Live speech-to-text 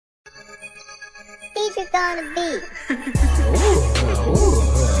on the beat.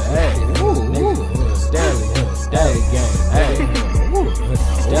 Stanley gang, hey,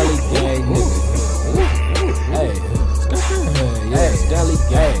 Stanley gang, hey, Stanley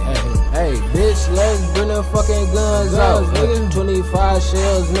gang, hey, bitch, let's bring the fucking guns out, nigga. 25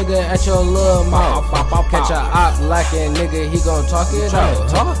 shells, nigga, at your little mouth. Catch a op lacking, nigga, he gon' talk it out.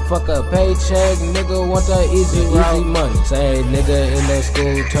 Fuck a paycheck, nigga, want the easy money. Say nigga in that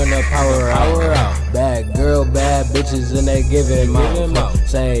school, turn the power out. Bad girl, bad bitches, and they giving mouth.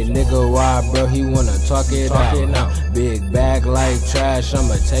 Say nigga, why, bro, he wanna talk it out. Big bag like trash,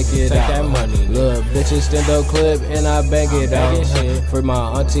 I'ma take it out. That money, little bitches stand up clip, and I bang it out. Free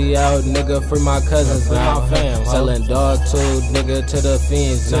my auntie out, nigga, free my cousins now. Selling dog food, nigga, to the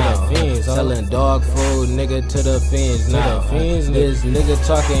fiends now. Selling dog food, nigga, to the fiends now. This nigga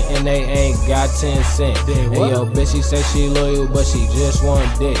talking and they ain't got 10 cents. And yo, bitch, she say she loyal, but she just want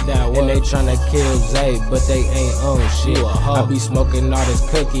dick. And they tryna kill Zay, but they ain't on shit. I be smoking all this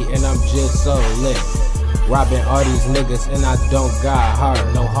cookie and I'm just so lit. Robbing all these niggas and I don't got heart,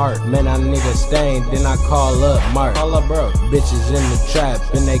 no heart. Man, I nigga stained, then I call up Mark. Call up bro. Bitches in the trap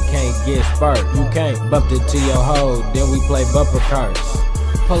and they can't get sparked. You can't bump it to your hoe, then we play bumper cars.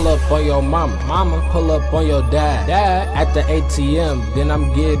 Pull up on your mama, pull up on your dad. At the ATM, then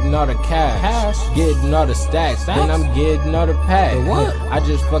I'm getting all the cash. Getting all the stacks, then I'm getting all the pack. I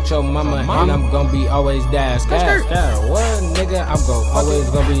just fucked your mama and I'm gon' be always dad. What, nigga, I'm always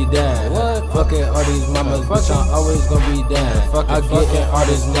gonna be dad. Fucking all these mamas, bitch, I'm always gonna be dad. I'm getting all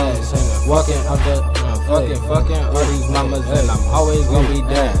these nuts, walking out the fucking all these mamas and I'm always gonna be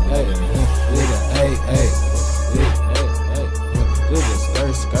dad. Nigga,